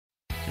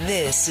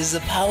This is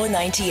a Power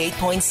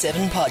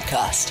 98.7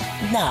 podcast.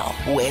 Now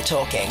we're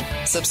talking.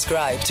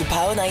 Subscribe to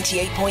Power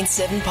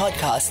 98.7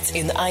 podcasts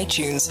in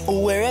iTunes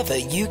or wherever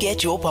you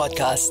get your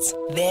podcasts.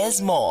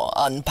 There's more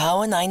on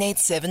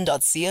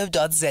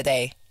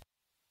power987.co.za.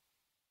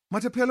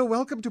 Matapelo,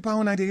 welcome to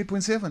Power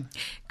 98.7.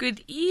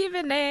 Good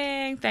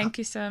evening. Thank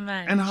you so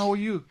much. And how are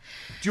you?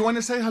 Do you want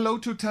to say hello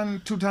to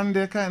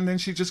Thandeka and then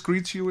she just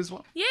greets you as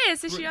well?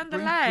 Yes, is she on the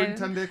line?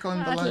 Bring Thandeka on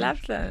the line. I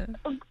love that.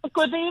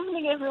 Good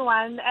evening,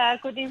 everyone.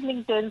 Good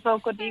evening,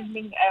 Denzel. Good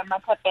evening,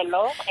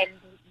 Matapelo and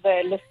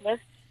the listeners.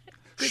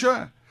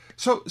 Sure.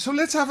 So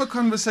let's have a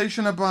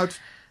conversation about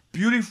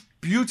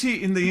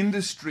beauty in the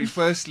industry.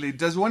 Firstly,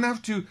 does one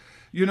have to,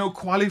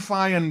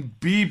 qualify and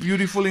be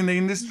beautiful in the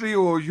industry,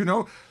 or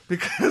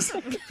because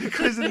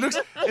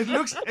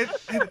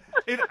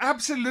it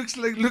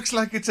absolutely looks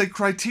like it's a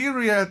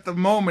criteria at the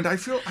moment. I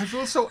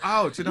feel so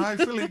out. I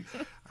feel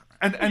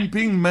and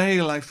being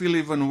male, I feel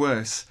even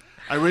worse.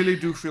 I really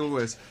do feel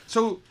worse.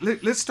 So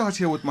let's start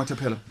here with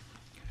Matapelo.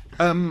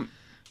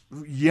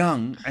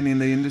 Young and in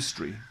the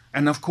industry,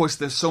 and of course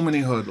there's so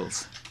many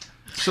hurdles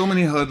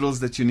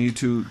that you need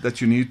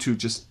to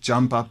just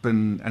jump up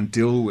and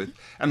deal with.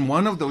 And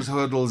one of those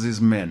hurdles is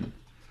men.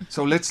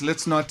 So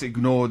let's not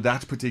ignore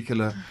that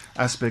particular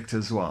aspect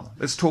as well.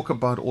 Let's talk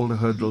about all the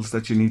hurdles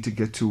that you need to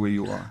get to where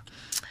you are.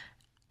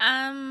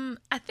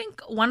 I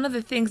think one of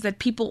the things that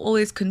people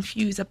always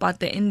confuse about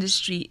the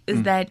industry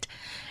is that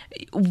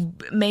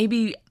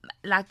maybe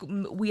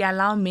we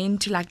allow men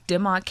to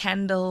dim our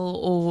candle,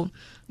 or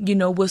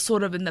we're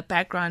sort of in the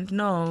background.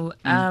 No,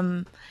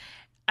 I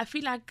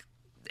feel like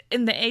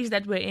in the age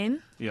that we're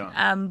in,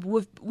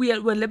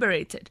 we're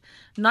liberated,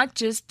 not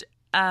just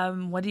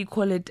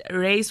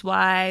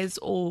race-wise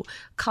or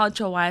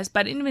culture-wise,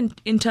 but even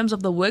in terms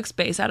of the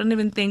workspace. I don't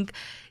even think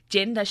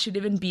gender should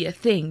even be a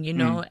thing,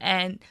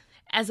 and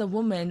as a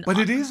woman... But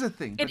it is a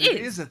thing. It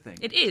is a thing.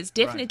 It is,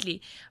 definitely.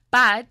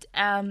 Right.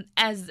 But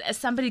as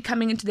somebody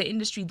coming into the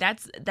industry,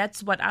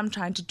 that's what I'm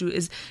trying to do,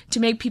 is to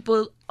make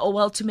people,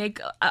 to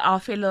make our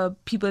fellow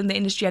people in the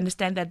industry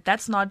understand that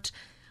that's not...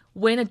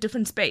 We're in a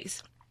different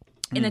space,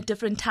 in a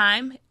different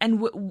time,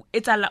 and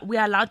we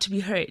are allowed to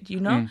be heard,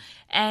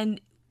 And,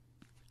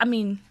 I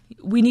mean,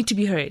 we need to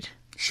be heard.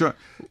 Sure.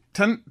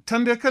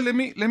 Thandeka,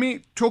 let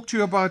me talk to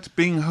you about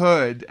being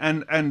heard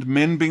and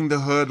men being the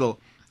hurdle.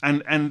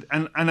 And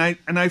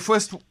I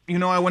first,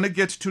 I want to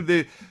get to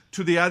the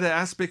other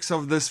aspects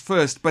of this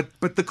first,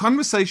 but the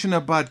conversation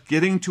about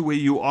getting to where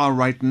you are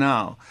right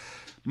now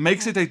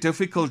makes it a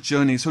difficult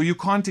journey. So you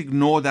can't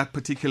ignore that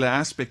particular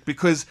aspect,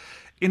 because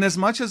in as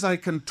much as I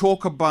can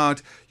talk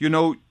about,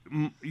 your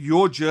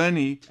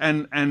journey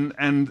and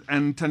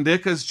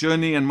Thandeka's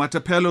journey and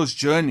Matapelo's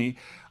journey,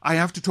 I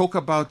have to talk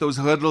about those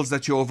hurdles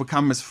that you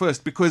overcome as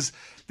first, because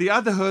the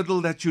other hurdle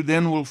that you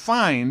then will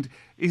find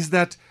is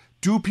that,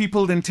 do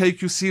people then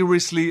take you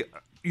seriously,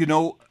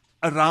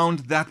 around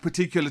that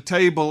particular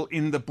table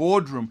in the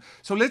boardroom?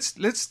 So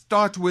let's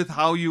start with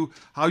how you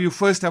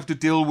first have to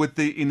deal with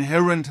the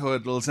inherent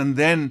hurdles, and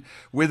then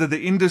whether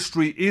the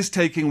industry is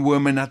taking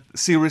women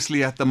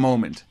seriously at the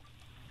moment.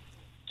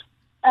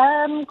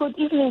 Good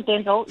evening,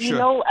 Denzel.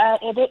 Sure.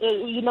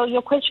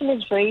 Your question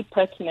is very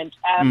pertinent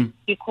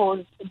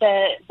because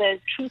the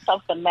truth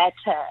of the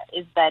matter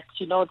is that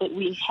that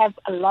we have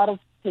a lot of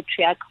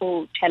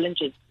patriarchal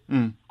challenges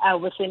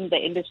within the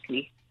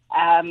industry.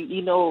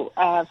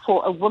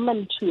 For a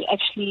woman to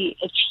actually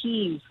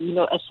achieve,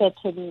 a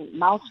certain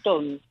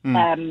milestone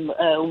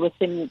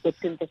within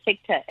the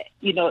sector,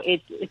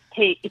 it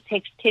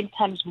takes 10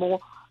 times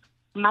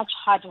much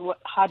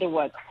harder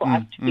work for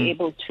us to be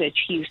able to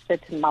achieve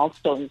certain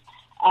milestones.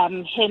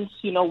 Hence,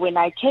 when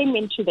I came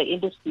into the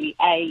industry,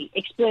 I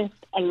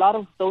experienced a lot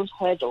of those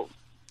hurdles.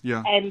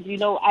 Yeah. And,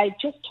 I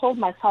just told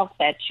myself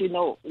that,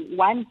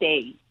 one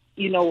day,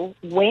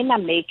 when I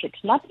make it,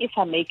 not if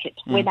I make it,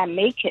 when I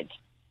make it,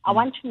 I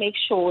want to make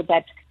sure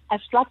that I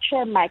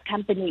structure my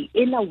company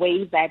in a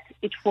way that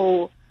it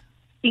will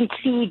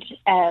include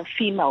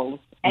females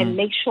and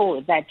make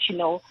sure that,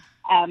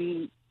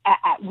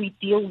 we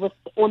deal with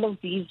all of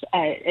these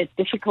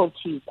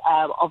difficulties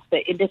of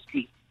the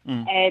industry.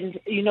 And,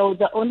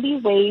 the only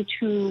way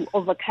to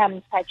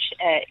overcome such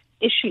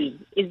issues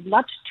is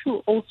not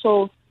to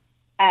also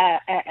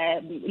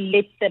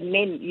let the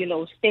men,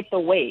 step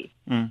away.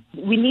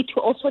 We need to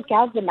also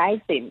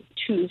galvanize them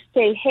to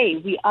say, hey,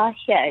 we are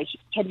here.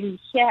 Can you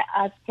hear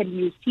us? Can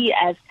you see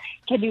us?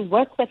 Can you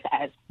work with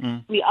us?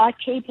 We are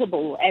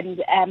capable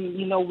and,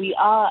 we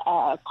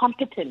are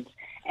competent.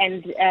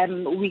 And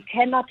we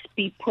cannot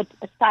be put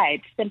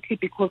aside simply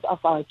because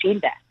of our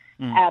gender.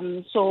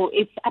 So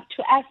it's up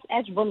to us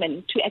as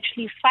women to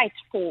actually fight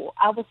for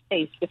our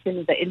space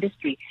within the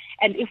industry.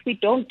 And if we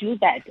don't do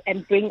that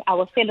and bring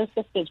our fellow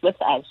sisters with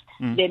us,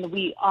 then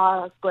we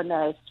are going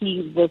to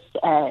see this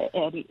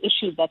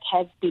issue that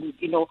has been,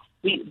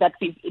 that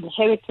we've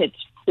inherited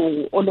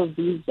for all of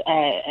these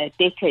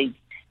decades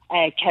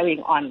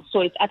carrying on.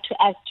 So it's up to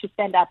us to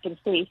stand up and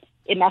say,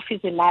 enough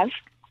is enough.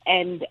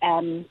 and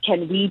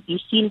can we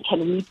be seen,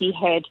 can we be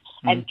heard,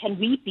 and can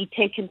we be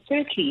taken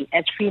seriously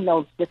as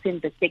females within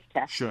the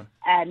sector? Sure.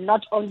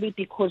 Not only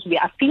because we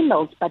are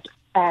females, but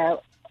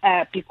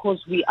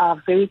because we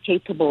are very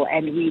capable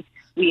and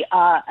we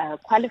are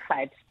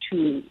qualified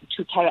to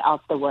carry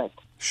out the work.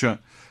 Sure.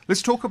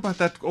 Let's talk about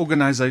that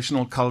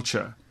organizational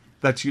culture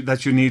that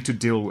you need to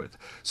deal with.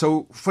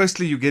 So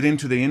firstly, you get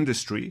into the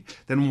industry.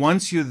 Then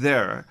once you're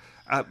there,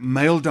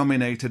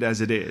 male-dominated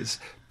as it is,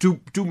 do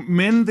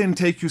men then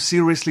take you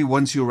seriously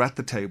once you're at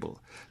the table?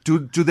 Do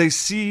they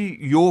see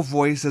your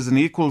voice as an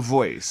equal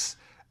voice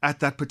at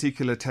that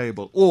particular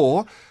table?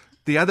 Or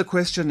the other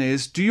question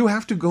is, do you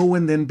have to go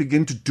and then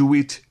begin to do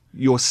it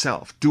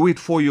yourself? Do it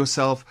for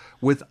yourself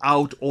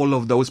without all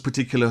of those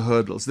particular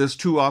hurdles? There's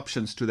two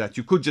options to that.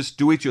 You could just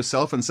do it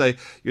yourself and say,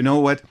 you know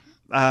what,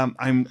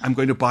 I'm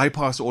going to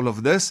bypass all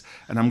of this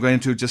and I'm going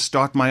to just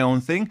start my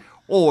own thing.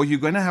 Or you're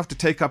going to have to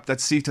take up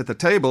that seat at the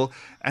table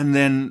and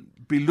then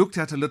be looked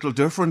at a little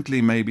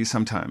differently maybe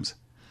sometimes.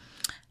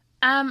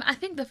 I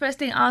think the first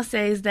thing I'll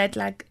say is that,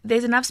 like,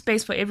 there's enough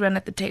space for everyone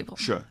at the table.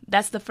 Sure.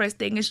 That's the first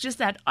thing. It's just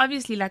that,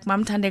 obviously, like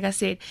Mam Thandeka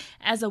said,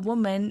 as a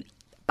woman,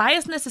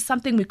 biasness is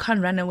something we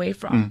can't run away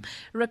from.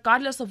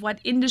 Regardless of what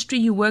industry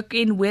you work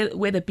in,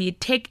 whether it be a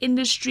tech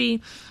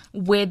industry,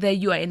 whether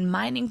you are in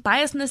mining,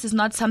 biasness is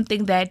not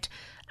something that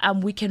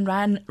we can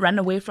run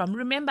away from.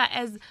 Remember,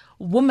 as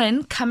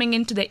women coming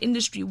into the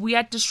industry, we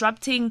are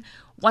disrupting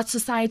what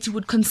society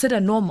would consider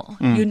normal,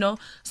 you know?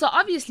 So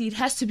obviously it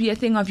has to be a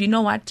thing of, you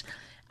know what,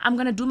 I'm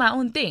going to do my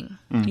own thing,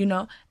 you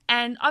know?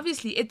 And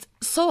obviously it's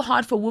so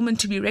hard for women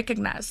to be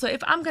recognized. So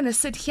if I'm going to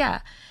sit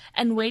here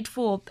and wait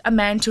for a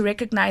man to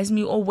recognize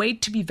me or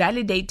wait to be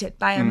validated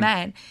by a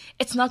man,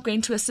 it's not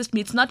going to assist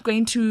me.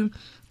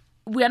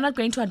 We are not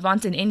going to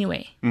advance in any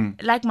way.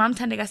 Like Mam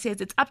Thandeka says,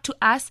 it's up to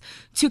us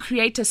to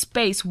create a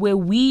space where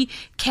we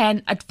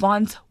can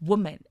advance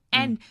women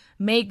and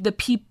make the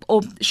people,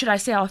 or should I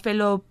say our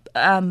fellow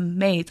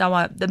mates,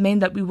 the men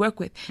that we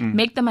work with,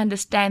 make them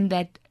understand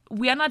that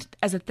we are not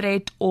as a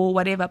threat or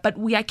whatever, but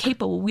we are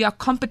capable, we are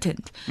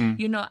competent.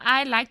 You know,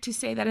 I like to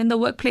say that in the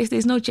workplace,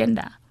 there's no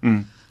gender.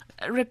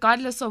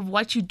 Regardless of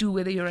what you do,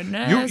 whether you're a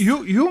nurse.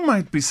 You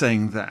might be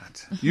saying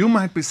that. You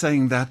might be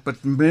saying that,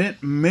 but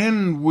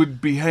men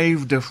would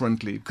behave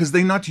differently because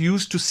they're not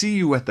used to see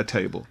you at the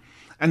table.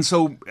 And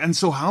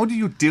so how do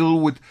you deal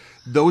with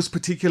those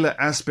particular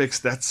aspects,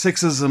 that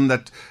sexism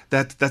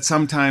that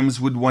sometimes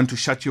would want to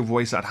shut your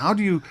voice out? How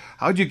do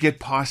you get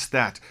past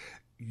that?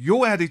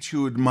 Your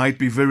attitude might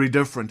be very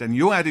different, and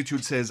your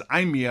attitude says,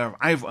 I'm here,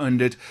 I've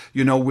earned it,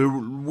 you know,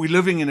 we're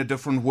living in a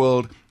different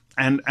world,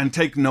 and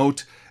take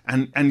note,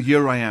 and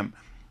here I am.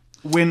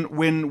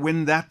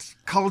 When that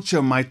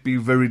culture might be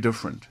very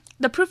different.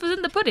 The proof is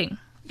in the pudding.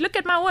 Look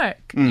at my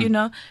work, you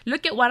know.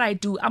 Look at what I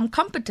do. I'm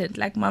competent,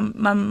 like Mam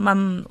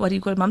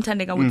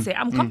Thandeka would say.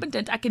 I'm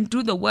competent. I can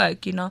do the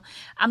work, you know.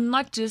 I'm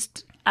not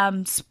just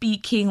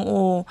speaking,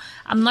 or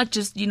I'm not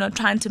just, you know,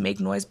 trying to make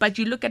noise. But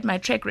you look at my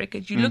track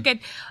record. You look at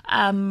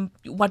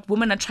what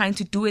women are trying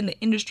to do in the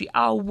industry.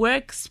 Our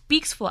work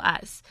speaks for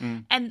us.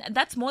 And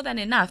that's more than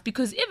enough,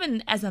 because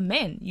even as a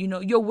man, you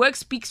know, your work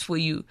speaks for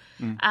you.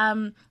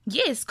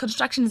 Yes,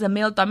 construction is a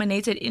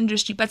male-dominated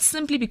industry, but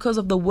simply because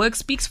of the work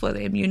speaks for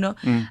them, you know.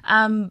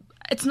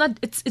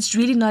 It's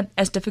really not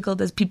as difficult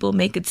as people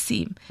make it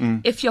seem.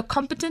 If you're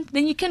competent,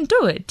 then you can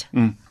do it.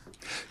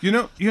 You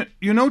know,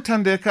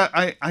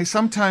 Thandeka, I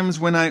sometimes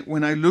when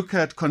I look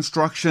at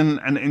construction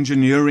and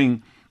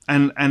engineering,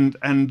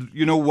 and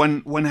you know,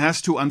 one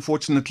has to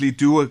unfortunately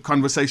do a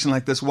conversation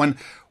like this. One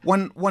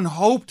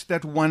hoped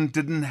that one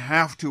didn't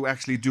have to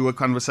actually do a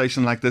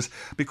conversation like this,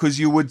 because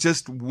you would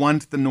just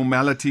want the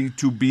normality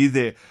to be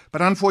there.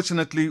 But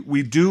unfortunately,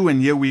 we do,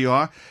 and here we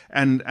are.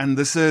 And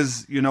this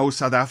is, you know,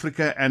 South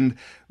Africa, and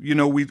you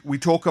know, we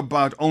talk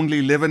about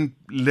only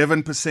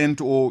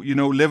 11%, or you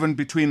know,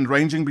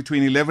 ranging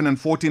between 11 and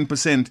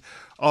 14%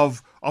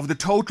 of the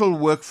total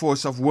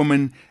workforce of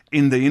women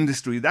in the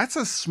industry. That's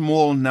a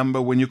small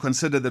number when you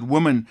consider that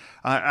women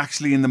are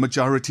actually in the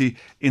majority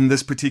in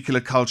this particular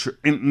culture,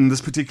 in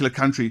this particular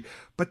country.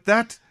 But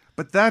that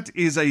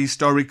is a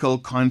historical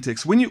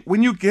context. When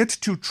you get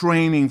to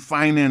training,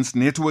 finance,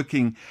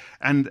 networking,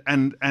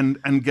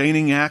 and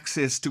gaining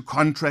access to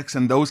contracts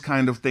and those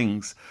kind of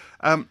things,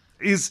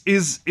 is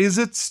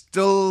it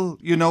still,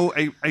 you know,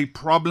 a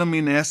problem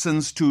in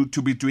essence to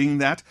be doing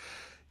that?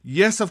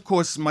 Yes, of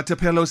course,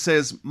 Matapelo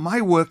says,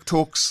 my work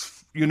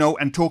talks, you know,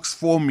 and talks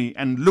for me,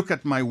 and look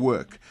at my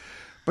work.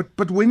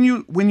 But when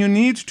you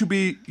need to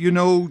be, you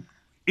know,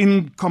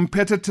 in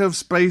competitive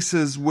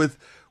spaces with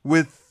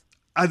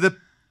other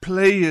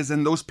players,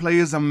 and those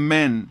players are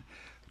men,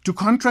 do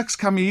contracts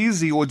come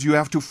easy, or do you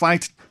have to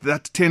fight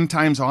that 10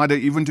 times harder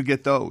even to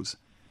get those?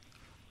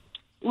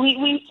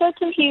 We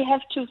certainly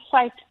have to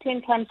fight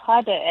 10 times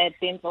harder at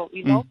Denzel,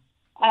 you know.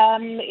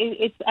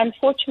 It's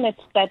unfortunate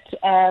that,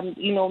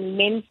 you know,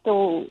 men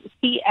still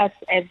see us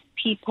as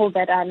people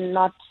that are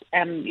not,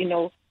 you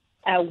know,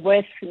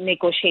 worth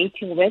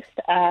negotiating with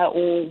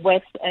or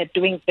worth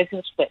doing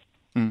business with.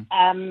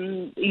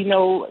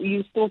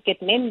 You still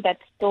get men that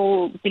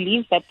still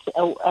believe that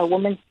a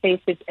woman's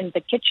place is in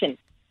the kitchen.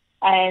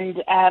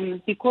 And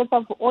because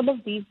of all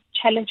of these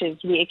challenges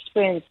we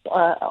experience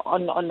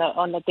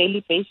on a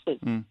daily basis,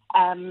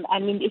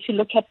 if you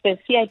look at the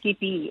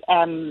CIDB,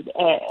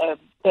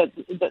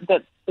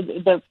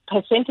 the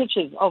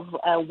percentages of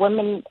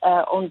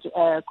women-owned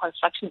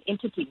construction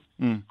entities,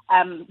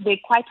 they're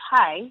quite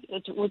high,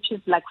 which is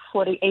like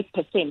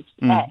 48%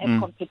 as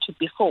compared to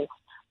before.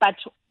 But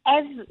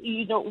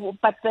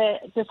the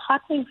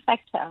disheartening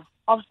factor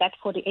of that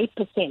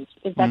 48%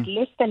 is that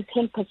less than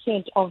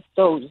 10% of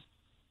those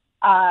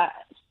are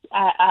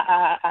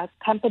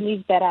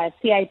companies that are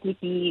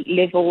CIDB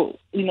level,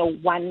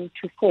 1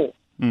 to 4,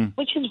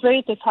 which is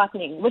very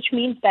disheartening, which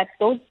means that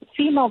those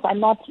females are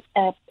not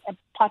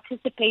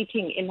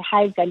participating in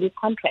high-value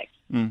contracts.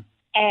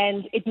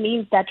 And it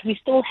means that we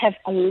still have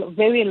a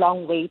very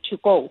long way to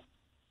go.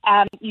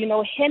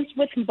 Hence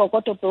with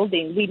Mbokodo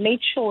Building, we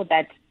made sure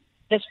that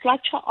the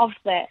structure of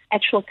the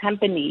actual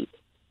company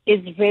is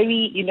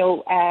very,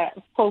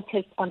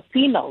 focused on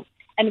females.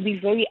 And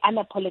we're very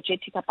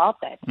unapologetic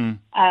about that.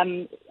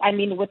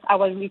 With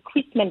our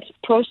recruitment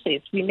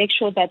process, we make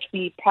sure that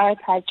we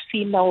prioritize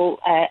female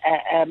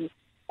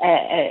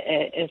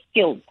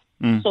skills.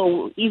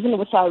 So even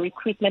with our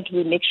recruitment,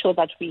 we make sure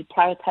that we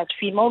prioritize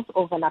females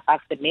over and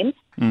above the men.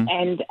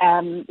 And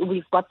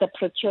we've got the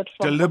procured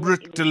from...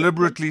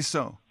 Deliberately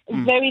so.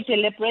 Very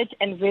deliberate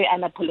and very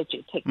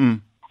unapologetic.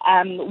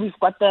 We've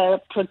got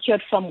the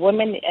Procured from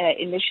Women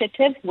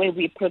initiative, where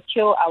we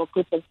procure our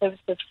goods and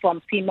services from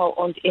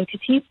female-owned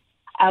entities.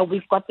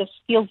 We've got the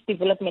skills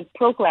development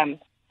program,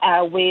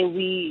 where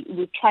we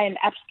try and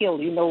upskill,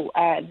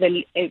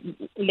 the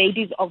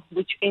ladies of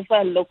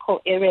whichever local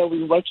area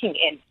we're working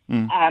in.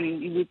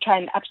 We try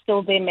and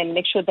upskill them and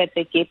make sure that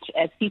they get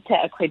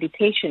CETA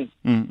accreditation.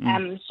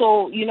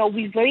 So,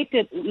 we're very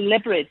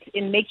deliberate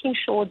in making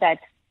sure that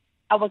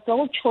our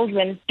girl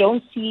children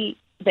don't see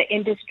the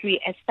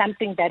industry as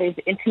something that is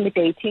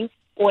intimidating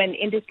or an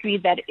industry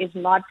that is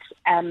not,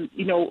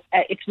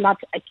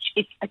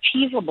 it's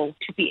achievable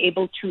to be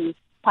able to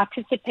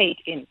participate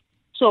in.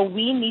 So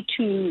we need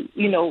to,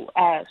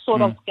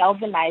 sort of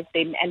galvanize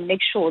them and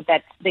make sure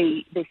that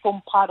they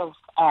form part of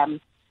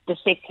the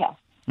sector.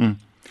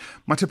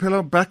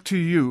 Matapelo, back to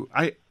you.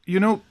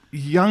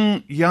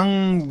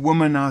 Young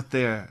women out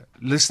there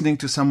listening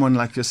to someone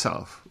like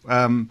yourself,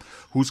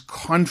 who's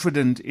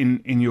confident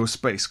in your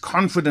space,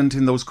 confident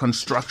in those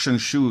construction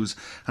shoes.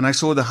 And I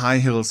saw the high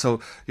heels, so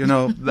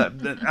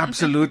that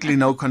absolutely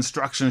no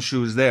construction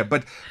shoes there.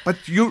 But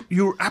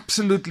you're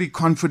absolutely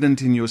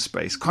confident in your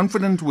space,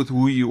 confident with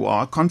who you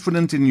are,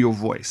 confident in your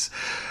voice.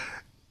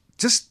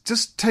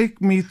 Just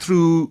take me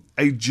through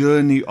a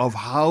journey of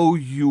how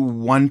you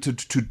wanted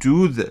to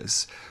do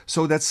this,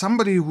 so that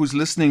somebody who's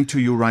listening to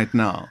you right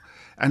now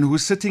and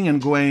who's sitting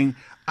and going,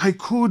 I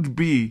could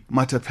be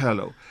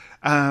Matapelo.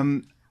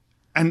 And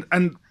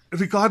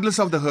regardless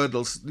of the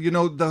hurdles,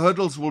 the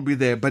hurdles will be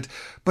there. But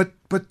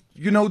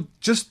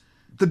just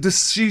the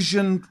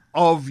decision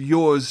of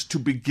yours to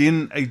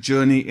begin a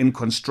journey in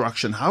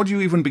construction. How do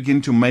you even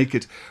begin to make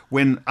it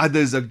when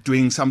others are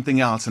doing something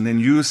else? And then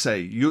you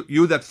say,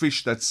 you that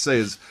fish that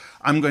says,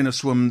 I'm going to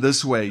swim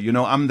this way,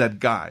 I'm that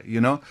guy,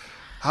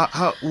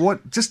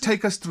 just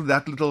take us through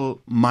that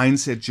little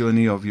mindset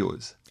journey of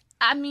yours.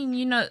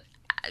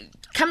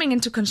 Coming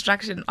into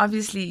construction,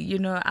 obviously,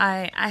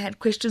 I had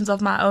questions of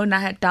my own, I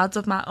had doubts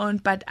of my own,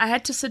 but I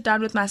had to sit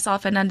down with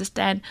myself and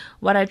understand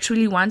what I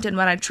truly want and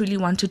what I truly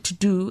wanted to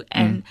do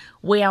and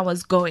where I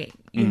was going,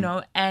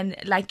 and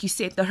like you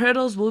said, the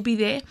hurdles will be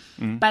there,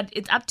 but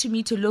it's up to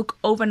me to look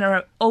over and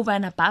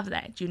above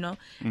that,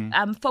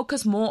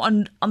 focus more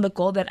on the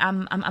goal that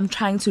I'm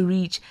trying to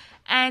reach.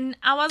 And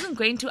I wasn't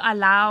going to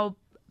allow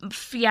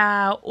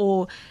fear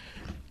or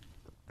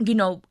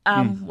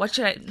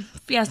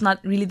fear is not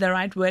really the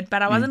right word,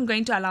 but I wasn't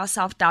going to allow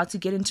self-doubt to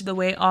get into the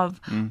way of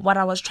what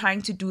I was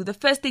trying to do. The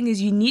first thing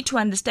is you need to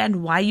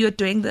understand why you're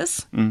doing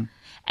this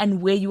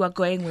and where you are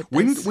going with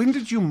this. When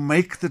did you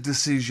make the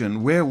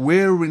decision? Where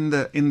in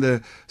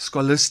the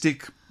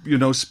scholastic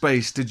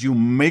space did you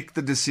make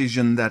the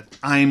decision that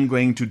I'm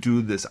going to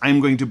do this?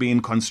 I'm going to be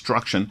in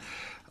construction.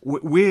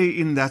 Where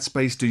in that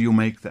space do you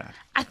make that?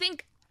 I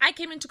think I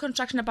came into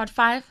construction about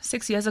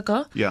 5-6 years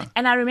ago. Yeah.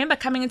 And I remember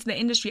coming into the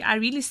industry, I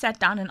really sat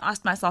down and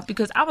asked myself,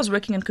 because I was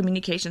working in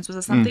communications, which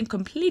was something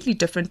completely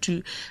different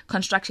to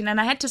construction. And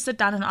I had to sit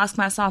down and ask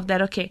myself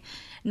that, okay,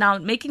 now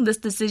making this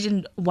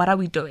decision, what are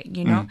we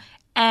doing,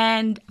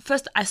 And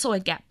first I saw a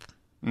gap.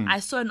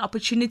 I saw an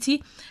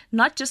opportunity,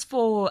 not just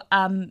for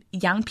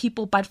young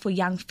people, but for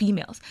young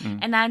females.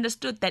 And I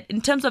understood that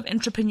in terms of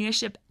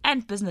entrepreneurship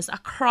and business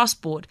across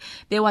board,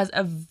 there was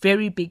a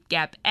very big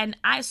gap. And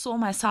I saw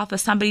myself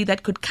as somebody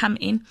that could come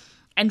in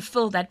and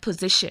fill that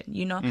position,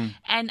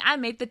 And I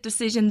made the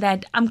decision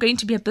that I'm going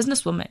to be a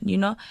businesswoman,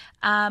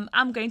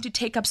 I'm going to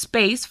take up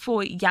space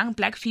for young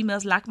black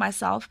females like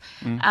myself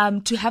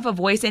to have a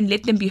voice and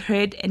let them be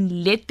heard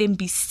and let them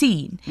be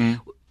seen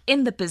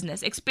in the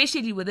business,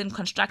 especially within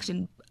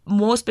construction.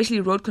 more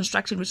especially road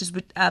construction, which is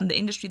the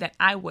industry that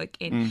I work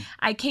in.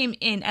 I came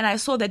in and I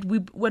saw that we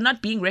were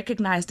not being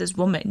recognized as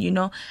women,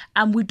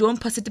 we don't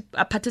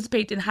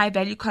participate in high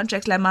value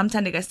contracts like Mam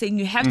Tandega saying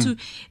you have to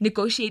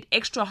negotiate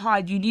extra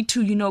hard, you need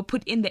to,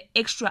 put in the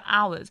extra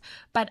hours.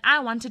 But I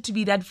wanted to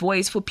be that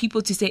voice for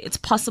people to say it's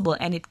possible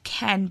and it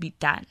can be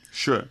done.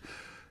 Sure.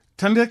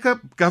 Thandeka,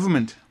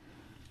 government.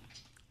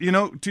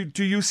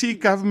 Do you see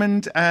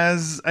government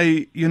as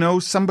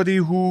somebody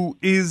who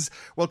is,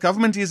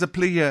 government is a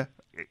player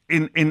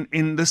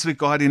in this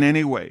regard in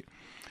any way.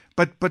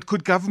 But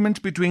could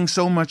government be doing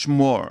so much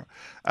more?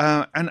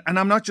 And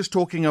I'm not just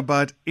talking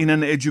about in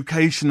an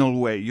educational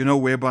way,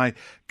 whereby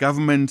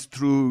government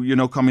through,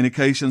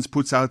 communications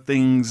puts out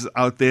things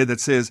out there that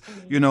says,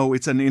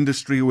 it's an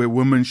industry where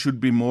women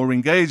should be more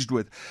engaged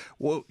with.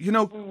 Well,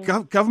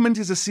 government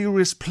is a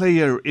serious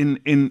player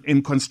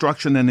in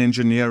construction and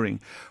engineering.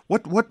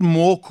 What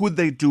more could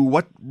they do?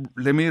 What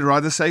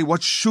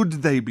should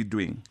they be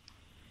doing?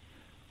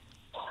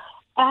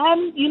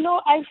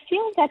 I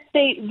feel that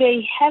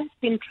they have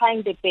been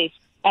trying their best,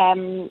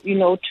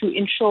 to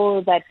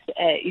ensure that,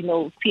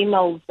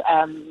 females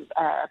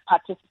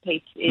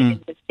participate in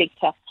the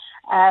sector.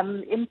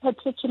 In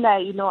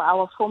particular,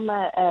 our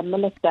former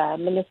Minister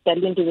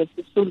Lindiwe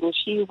Sisulu,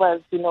 she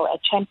was, a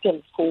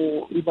champion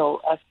for,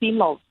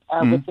 females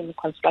within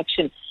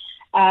construction.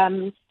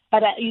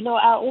 But I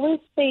always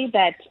say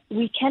that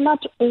we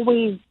cannot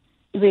always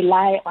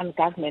rely on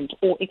government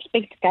or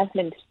expect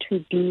government to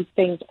do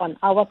things on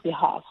our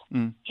behalf.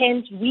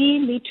 Hence, we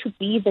need to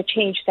be the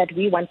change that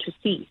we want to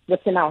see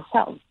within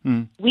ourselves.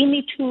 We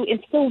need to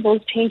instill those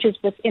changes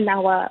within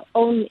our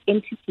own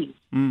entities.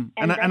 And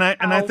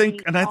I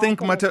think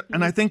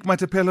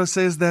Matapelo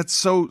says that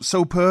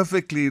so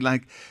perfectly.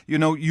 Like,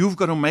 you've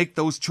got to make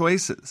those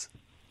choices.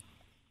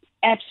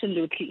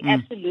 Absolutely.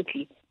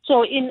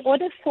 So, in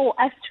order for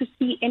us to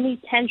see any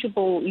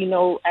tangible,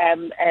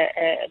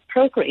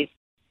 progress,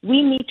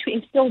 we need to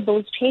instill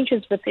those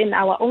changes within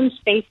our own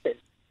spaces.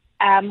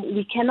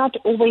 We cannot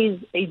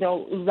always,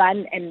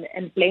 run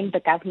and blame the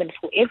government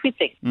for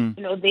everything.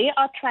 They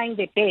are trying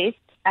their best,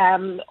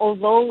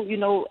 although,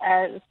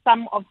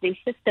 some of the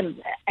systems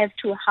as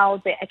to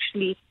how they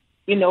actually,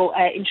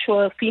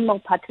 ensure female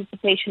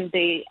participation,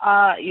 they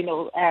are,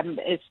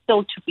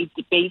 still to be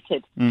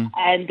debated.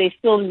 And they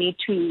still need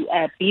to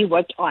be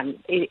worked on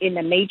in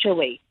a major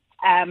way.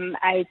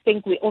 I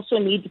think we also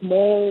need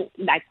more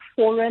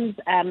forums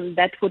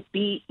that would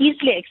be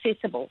easily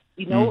accessible.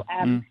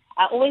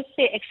 I always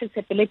say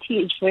accessibility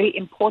is very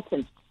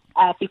important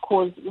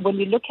because when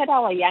we look at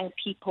our young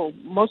people,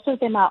 most of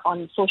them are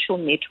on social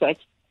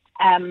networks,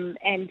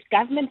 and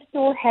government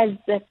still has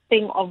the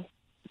thing of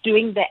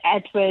doing the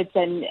adverts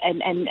and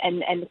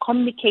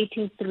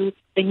communicating through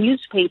the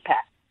newspaper.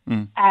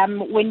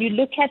 When you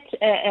look at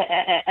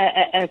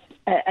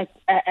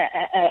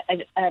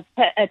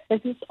a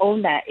business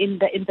owner in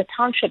the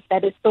township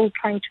that is still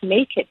trying to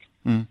make it,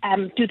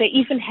 do they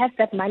even have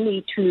that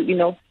money to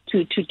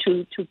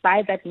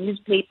buy that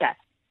newspaper?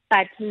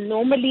 But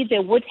normally they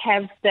would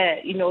have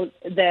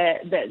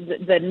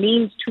the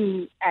means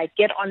to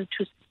get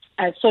onto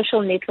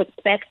social network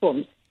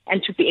platforms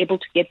and to be able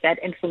to get that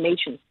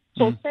information.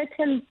 So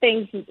certain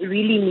things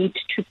really need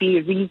to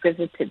be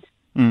revisited.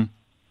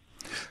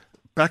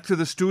 Back to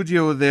the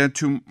studio there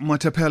to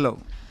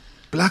Matapelo.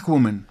 Black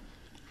woman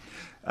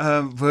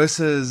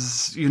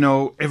versus,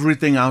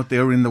 everything out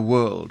there in the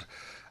world.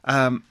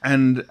 And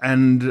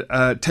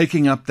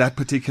taking up that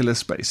particular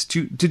space.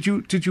 Did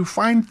you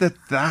find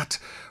that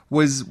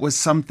was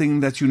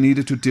something that you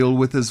needed to deal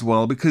with as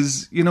well?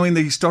 Because, in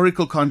the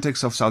historical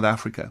context of South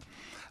Africa,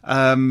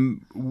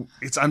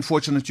 it's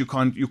unfortunate you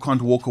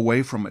can't walk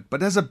away from it.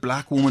 But as a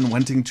black woman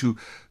wanting to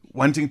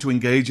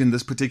engage in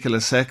this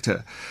particular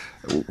sector,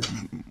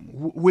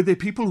 were there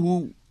people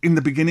who in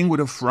the beginning would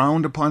have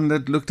frowned upon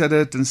it, looked at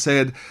it and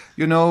said,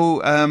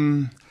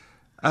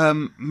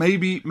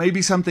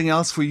 maybe something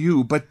else for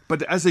you?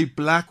 But as a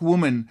black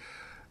woman,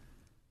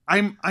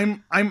 I'm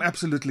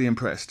absolutely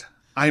impressed.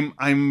 I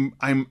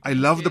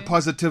love the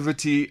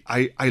positivity.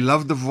 I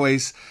love the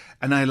voice,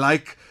 and I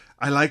like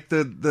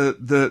the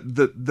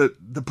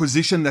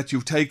position that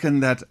you've taken,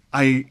 that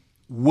I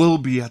will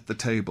be at the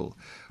table.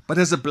 But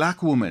as a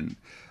black woman,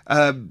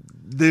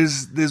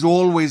 there's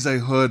always a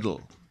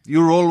hurdle.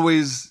 You're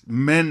always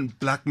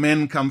black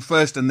men come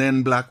first, and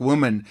then black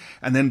women,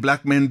 and then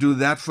black men do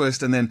that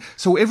first, and then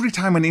so every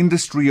time an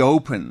industry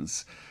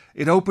opens,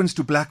 it opens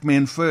to black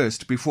men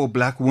first before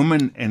black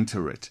women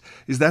enter it.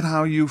 Is that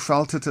how you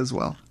felt it as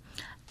well?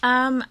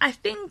 I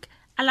think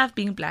I love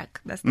being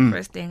black. That's the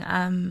first thing.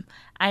 I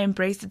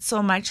embraced it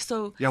so much.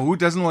 So yeah, who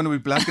doesn't want to be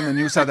black in the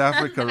new South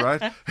Africa,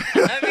 right?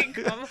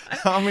 Come on.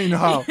 I mean,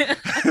 how?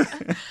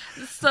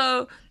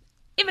 So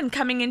even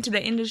coming into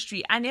the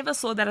industry, I never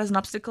saw that as an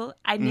obstacle.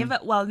 Let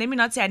me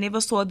not say I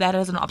never saw that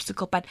as an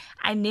obstacle, but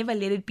I never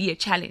let it be a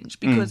challenge,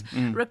 because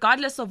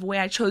regardless of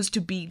where I chose to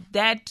be,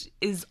 that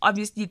is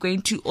obviously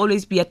going to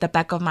always be at the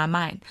back of my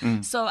mind.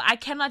 So I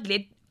cannot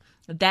let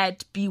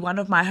that be one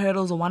of my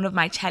hurdles or one of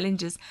my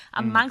challenges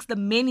amongst the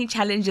many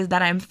challenges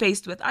that I'm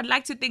faced with. I'd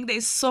like to think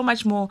there's so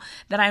much more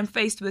that I'm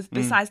faced with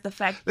besides the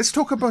fact. Let's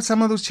talk about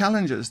some of those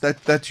challenges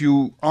that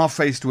you are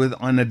faced with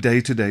on a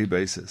day-to-day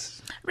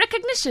basis.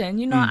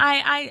 Recognition,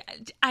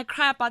 I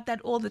cry about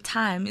that all the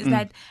time, is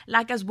that,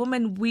 like, as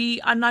women,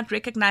 we are not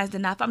recognized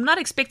enough. I'm not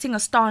expecting a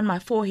star on my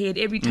forehead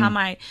every time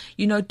I,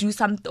 do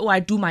something or I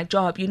do my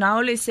job. I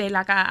always say,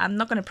 like, I'm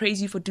not going to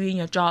praise you for doing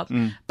your job.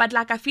 But,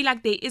 like, I feel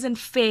like there isn't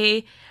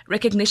fair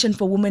recognition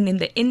for women in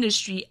the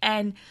industry.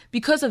 And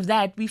because of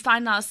that, we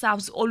find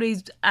ourselves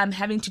always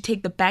having to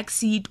take the back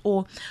seat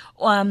or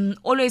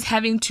always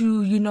having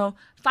to,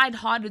 fight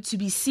harder to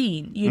be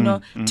seen,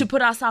 to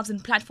put ourselves in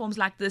platforms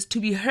like this, to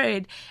be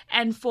heard,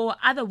 and for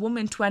other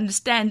women to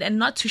understand and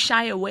not to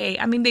shy away.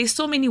 I mean, there's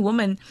so many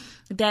women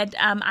that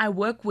I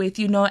work with,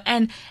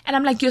 and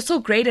I'm like, you're so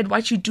great at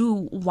what you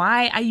do.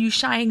 Why are you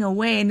shying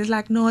away? And it's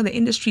like, no, the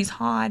industry's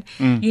hard.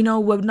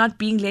 We're not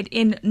being let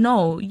in.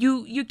 No,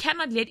 you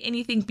cannot let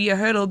anything be a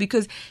hurdle,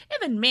 because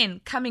even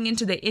men coming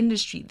into the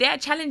industry, there are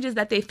challenges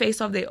that they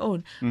face of their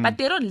own, but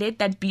they don't let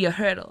that be a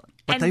hurdle.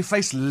 But they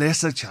face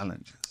lesser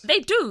challenges. They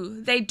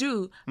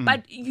do.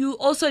 But you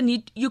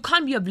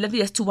can't be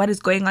oblivious to what is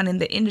going on in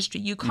the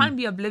industry. You can't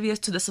be oblivious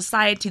to the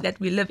society that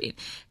we live in.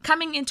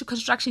 Coming into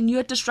construction,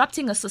 you're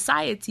disrupting a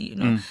society,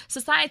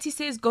 Society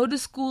says, go to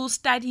school,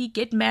 study,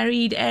 get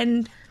married,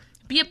 and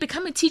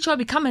become a teacher or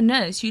become a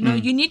nurse. You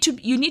need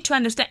to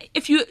understand,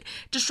 if you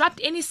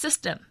disrupt any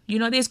system,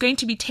 there's going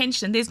to be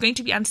tension, there's going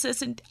to be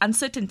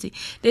uncertainty,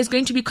 there's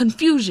going to be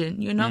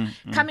confusion.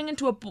 Coming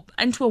into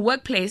a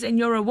workplace and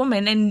you're a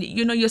woman and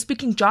you're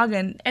speaking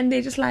jargon and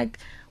they're just like,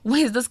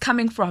 where's this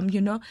coming from?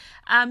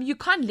 You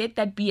can't let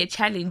that be a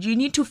challenge. You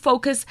need to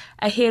focus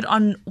ahead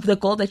on the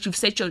goal that you've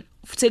set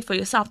for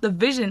yourself, the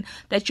vision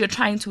that you're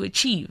trying to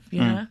achieve.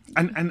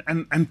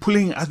 And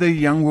pulling other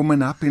young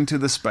women up into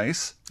the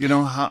space.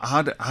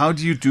 How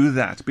do you do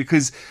that?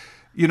 Because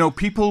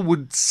people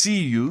would see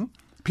you,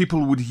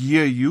 people would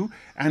hear you,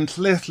 and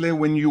Leslie,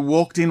 when you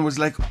walked in, was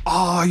like,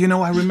 I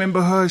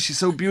remember her. She's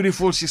so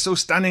beautiful. She's so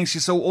stunning.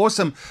 She's so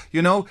awesome.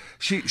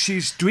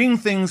 She's doing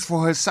things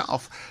for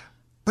herself.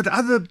 But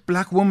other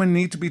black women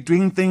need to be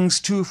doing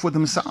things too for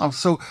themselves.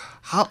 So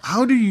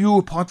how do you,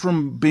 apart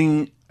from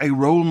being a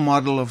role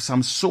model of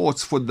some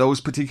sorts for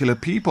those particular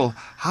people,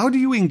 how do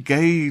you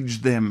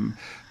engage them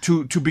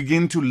to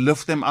begin to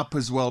lift them up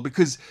as well?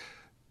 Because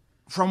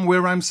from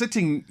where I'm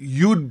sitting,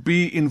 you'd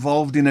be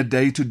involved in a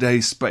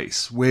day-to-day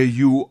space where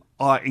you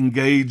are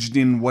engaged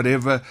in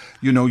whatever,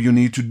 you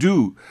need to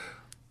do.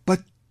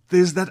 But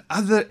there's that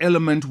other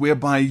element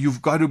whereby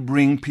you've got to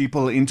bring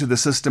people into the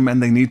system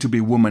and they need to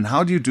be women.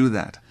 How do you do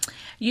that?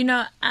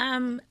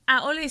 I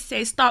always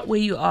say start where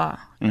you are,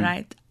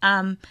 right?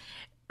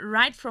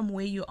 Right from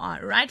where you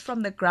are, right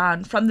from the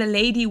ground, from the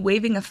lady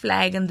waving a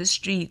flag in the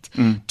street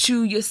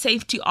to your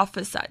safety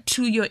officer,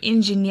 to your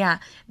engineer.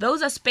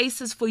 Those are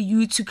spaces for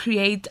you to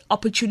create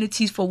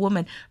opportunities for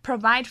women,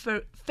 provide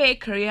for fair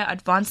career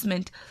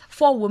advancement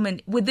for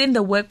women within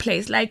the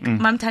workplace. Like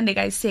Mam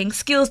Thandeka is saying,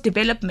 skills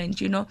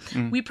development,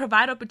 we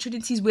provide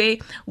opportunities where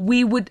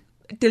we would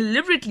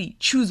deliberately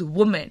choose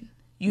women,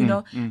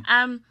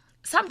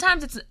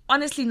 Sometimes it's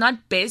honestly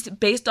not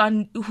based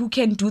on who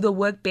can do the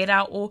work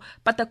better,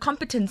 but the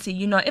competency.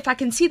 If I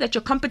can see that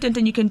you're competent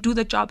and you can do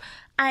the job,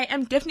 I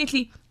am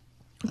definitely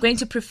going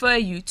to prefer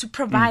you to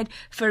provide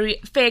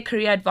fair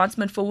career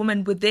advancement for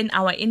women within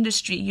our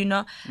industry.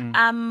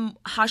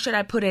 How should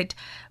I put it?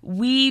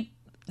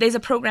 There's a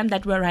program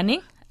that we're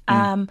running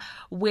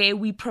where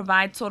we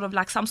provide sort of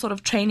like some sort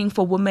of training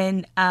for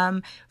women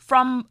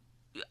from.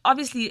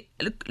 Obviously,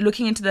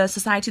 looking into the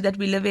society that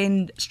we live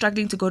in,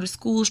 struggling to go to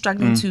school,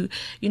 struggling to,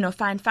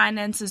 find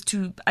finances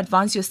to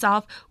advance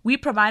yourself, we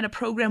provide a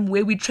program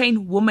where we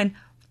train women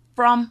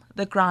from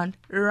the ground,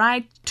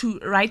 right to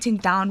writing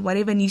down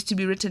whatever needs to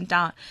be written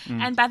down.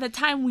 And by the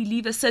time we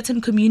leave a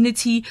certain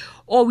community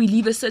or we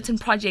leave a certain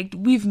project,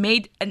 we've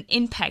made an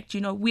impact.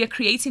 We are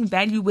creating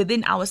value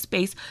within our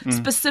space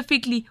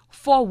specifically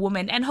for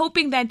women, and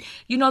hoping that,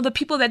 the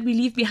people that we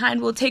leave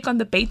behind will take on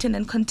the baton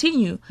and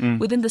continue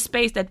within the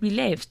space that we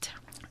left.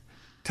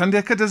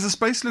 Thandeka, does the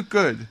space look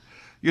good?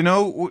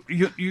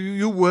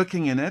 You're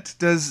working in it.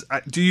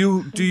 Do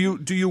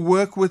you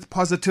work with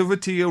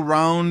positivity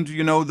around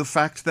the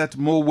fact that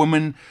more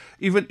women,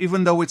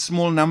 even though it's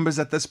small numbers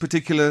at this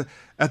particular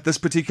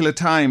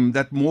time,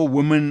 that more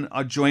women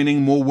are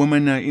joining, more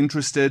women are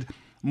interested,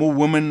 more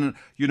women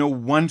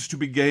want to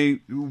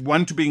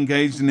be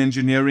engaged in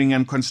engineering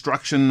and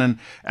construction,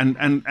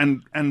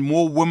 and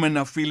more women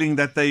are feeling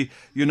that they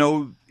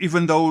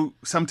even though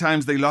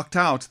sometimes they locked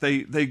out,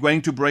 they're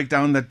going to break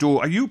down that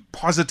door. Are you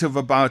positive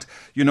about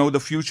the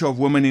future of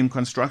women in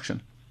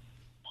construction?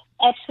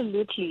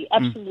 Absolutely.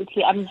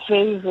 I'm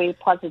very, very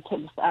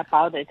positive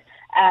about it.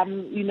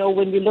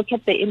 When we look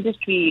at the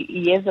industry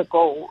years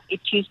ago, it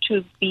used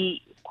to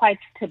be quite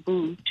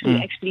taboo to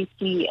actually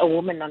see a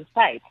woman on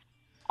site.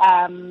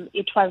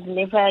 It was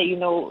never,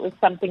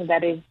 something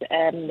that is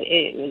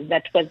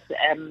that was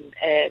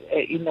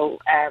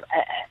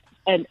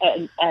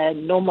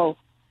normal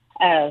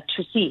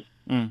to see.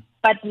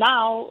 But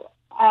now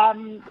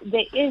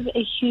there is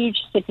a huge,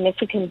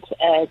 significant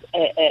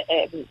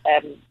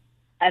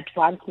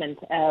advancement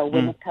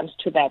when it comes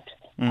to that.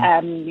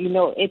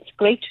 It's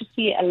great to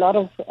see a lot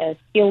of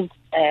skilled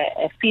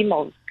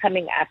females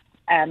coming up,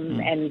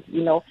 and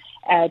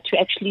to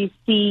actually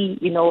see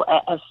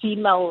a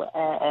female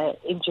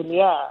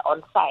engineer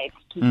on site,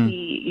 to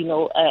see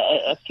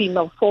a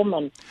female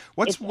foreman.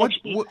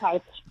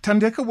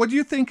 Thandeka, what do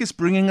you think is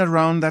bringing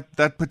around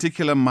that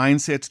particular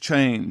mindset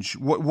change?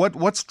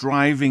 What's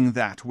driving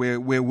that? Where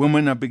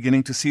women are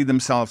beginning to see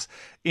themselves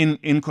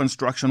in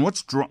construction.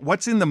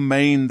 What's in the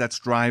main that's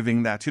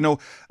driving that? A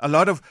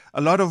lot of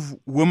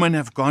women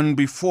have gone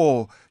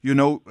before.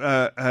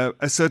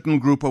 A certain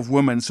group of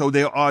women. So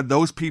there are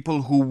those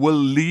people who will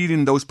lead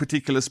in those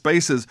particular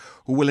spaces,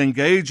 who will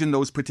engage in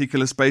those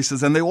particular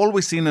spaces, and they're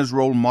always seen as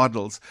role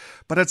models.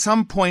 But at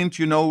some point,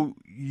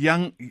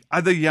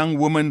 other young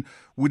women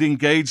would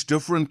engage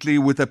differently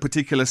with a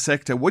particular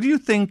sector. What do you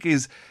think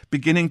is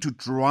beginning to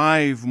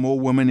drive more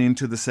women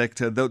into the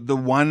sector? The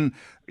one,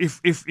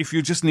 if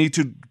you just need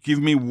to give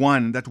me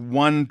that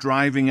one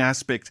driving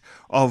aspect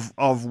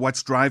of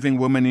what's driving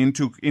women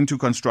into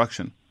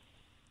construction.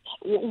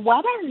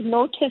 What I've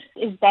noticed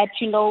is that,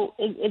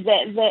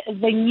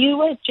 the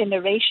newer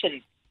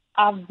generation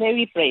are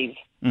very brave,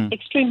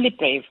 extremely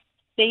brave.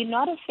 They're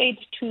not afraid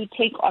to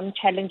take on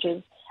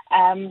challenges.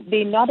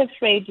 They're not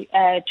afraid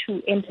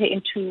to enter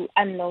into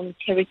unknown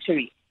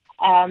territory.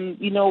 I've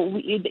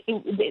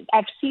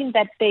seen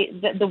that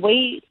the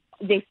way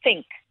they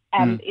think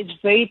is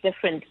very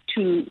different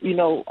to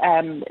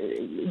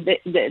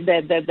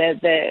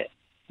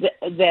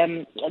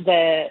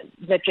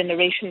the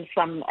generation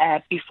from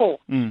before.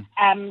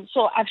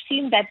 So I've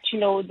seen that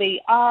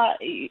they are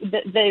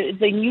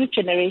the new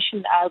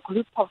generation are a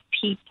group of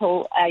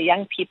people,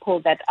 young people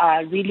that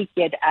are really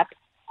geared up,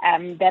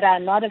 that are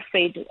not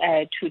afraid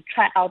to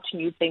try out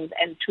new things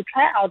and to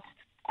try out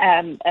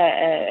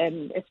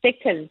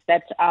sectors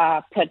that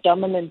are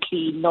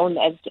predominantly known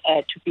as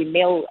to be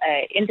male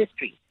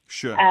industry.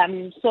 Sure.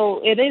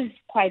 So it is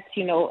quite,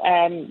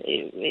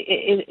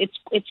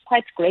 it's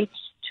quite great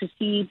to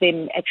see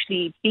them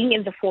actually being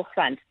in the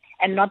forefront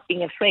and not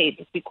being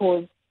afraid,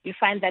 because we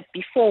find that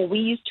before we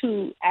used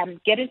to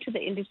get into the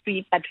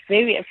industry but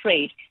very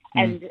afraid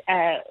and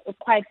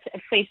quite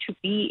afraid to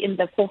be in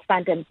the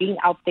forefront and being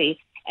out there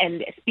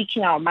and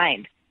speaking our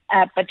mind.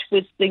 But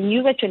with the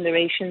newer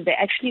generation, they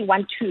actually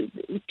want to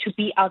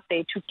be out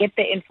there to get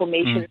the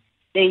information.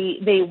 They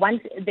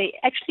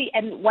actually,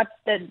 and what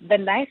the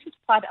nicest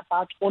part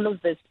about all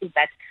of this is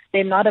that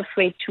they're not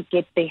afraid to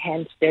get their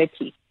hands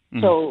dirty.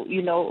 So,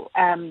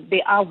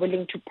 they are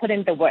willing to put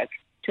in the work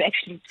to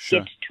actually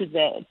get to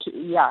the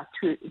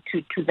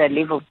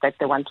levels that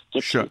they want to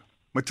get to.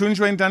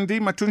 Matunjwa and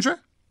Dundee. Matunjwa?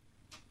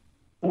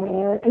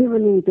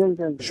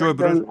 Sure,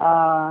 brother.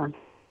 I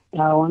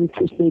want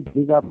to say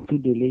big up to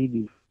the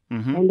ladies.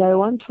 And I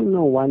want to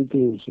know one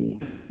thing here.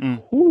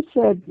 Who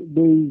said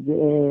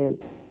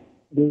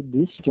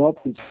this job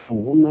is for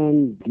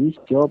women, this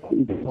job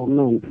is for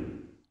men?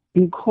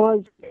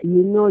 Because,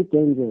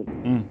 Denzel,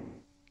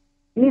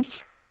 if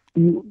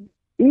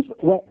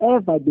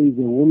wherever there is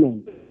a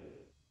woman,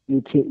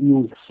 you see,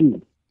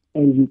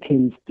 and you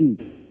can see,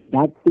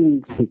 that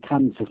thing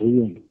becomes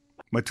real.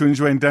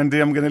 Matunjwa and Dundee,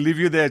 I'm going to leave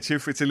you there,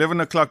 Chief. It's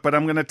 11 o'clock, but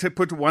I'm going to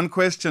put one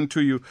question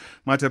to you,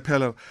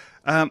 Matapelo.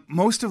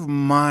 Most of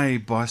my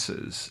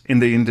bosses in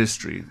the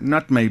industry,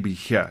 not maybe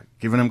here,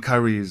 given him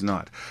Curry is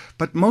not,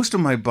 but most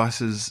of my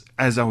bosses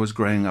as I was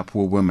growing up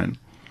were women.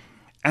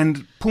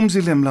 And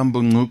Phumzile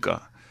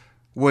Mlambo-Ngcuka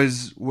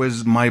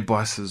was my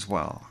boss as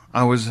well.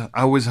 I was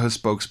her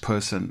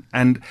spokesperson.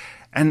 And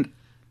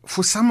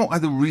for some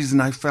other reason,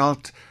 I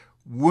felt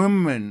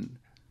women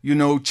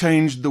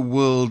changed the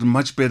world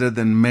much better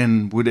than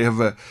men would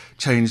ever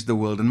change the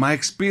world. And my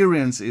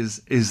experience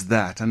is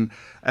that. And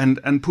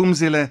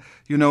Phumzile,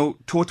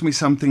 taught me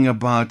something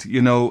about,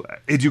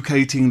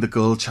 educating the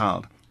girl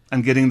child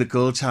and getting the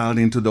girl child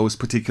into those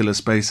particular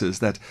spaces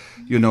that,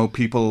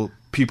 people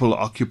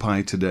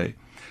occupy today.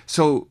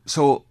 So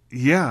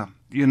yeah,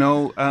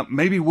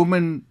 maybe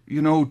women,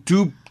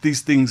 do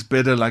these things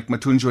better, like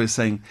Matunjwa is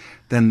saying,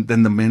 than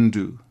the men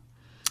do.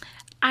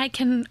 I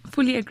can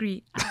fully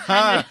agree.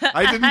 I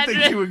didn't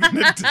think you were going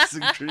to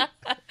disagree.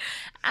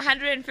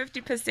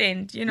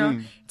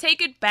 150%,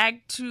 take it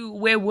back to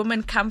where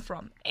women come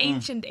from.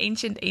 Ancient.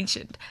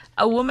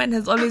 A woman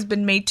has always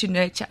been made to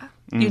nurture,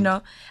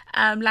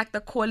 like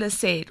the caller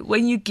said,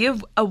 when you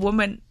give a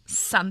woman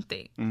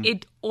something,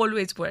 it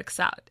always works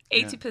out.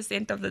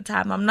 80% of the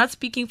time. I'm not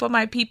speaking for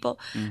my people,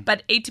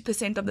 but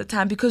 80% of the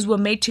time, because we're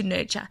made to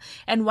nurture.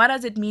 And what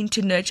does it mean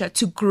to nurture?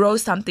 To grow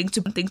something,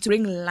 to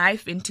bring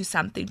life into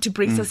something, to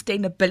bring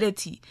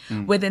sustainability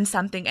within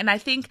something. And I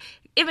think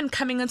even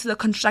coming into the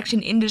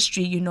construction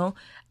industry,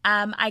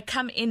 I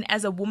come in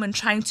as a woman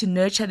trying to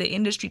nurture the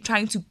industry,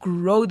 trying to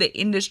grow the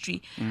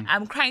industry.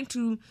 I'm trying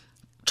to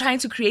trying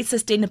to create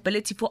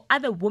sustainability for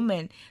other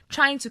women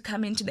trying to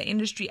come into the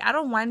industry. I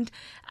don't want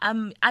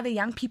other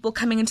young people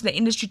coming into the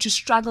industry to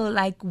struggle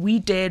like we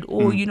did,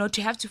 or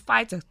to have to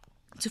fight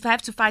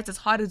as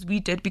hard as we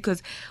did,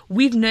 because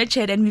we've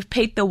nurtured and we've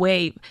paved the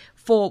way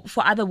for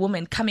other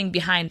women coming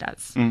behind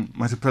us.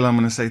 Matapelo, I'm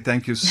going to say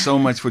thank you so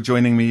much for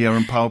joining me here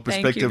on Power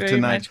Perspective tonight. Thank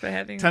you very much for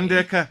having me.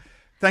 Thandeka,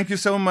 thank you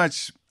so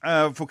much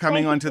for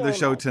coming onto the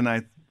show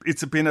tonight.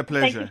 It's been a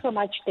pleasure. Thank you so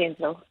much,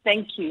 Denzel.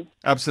 Thank you.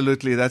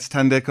 Absolutely. That's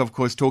Thandeka, of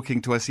course,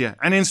 talking to us here.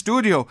 And in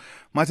studio,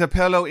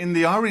 Matapelo in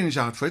the orange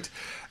outfit.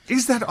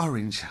 Is that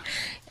orange?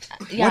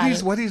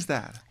 Yeah. What is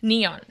that?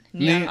 Neon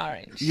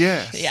orange.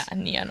 Yes. Yeah,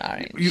 neon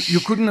orange.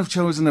 You couldn't have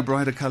chosen a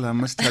brighter color, I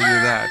must tell you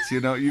that.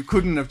 You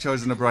couldn't have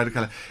chosen a brighter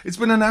color. It's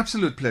been an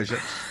absolute pleasure.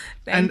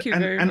 Thank you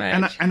very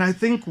much. And I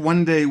think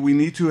one day we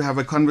need to have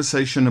a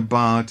conversation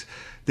about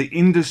the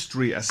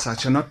industry as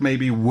such, and not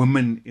maybe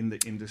women in the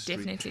industry.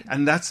 Definitely.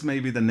 And that's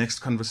maybe the next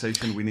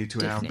conversation we need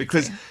to have,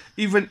 because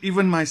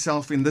even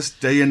myself in this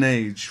day and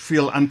age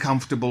feel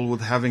uncomfortable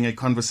with having a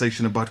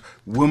conversation about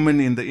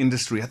women in the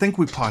industry. I think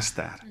we passed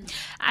that.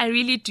 I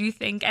really do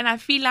think, and I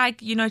feel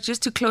like,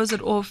 just to close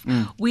it off,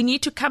 we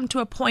need to come to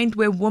a point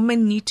where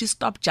women need to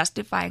stop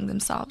justifying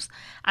themselves.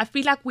 I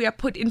feel like we are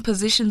put in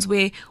positions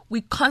where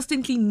we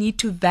constantly need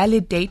to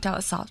validate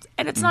ourselves,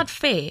 and it's not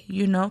fair.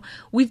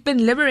 We've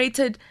been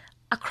liberated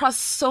across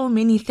so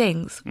many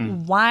things.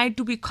 Why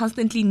do we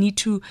constantly need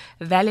to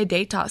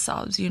validate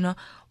ourselves?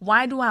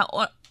 Why do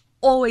I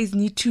always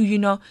need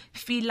to,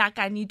 feel like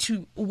I need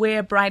to wear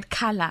a bright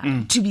color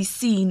to be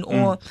seen,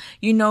 or,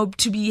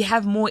 to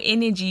have more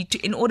energy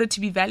in order to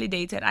be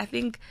validated? I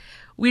think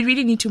we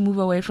really need to move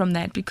away from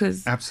that,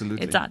 because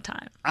absolutely, it's our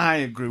time. I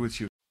agree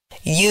with you.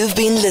 You've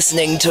been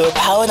listening to a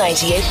Power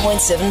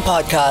 98.7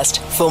 podcast.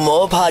 For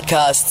more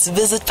podcasts,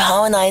 visit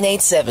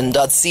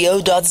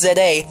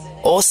power987.co.za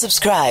or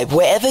subscribe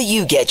wherever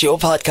you get your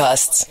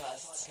podcasts.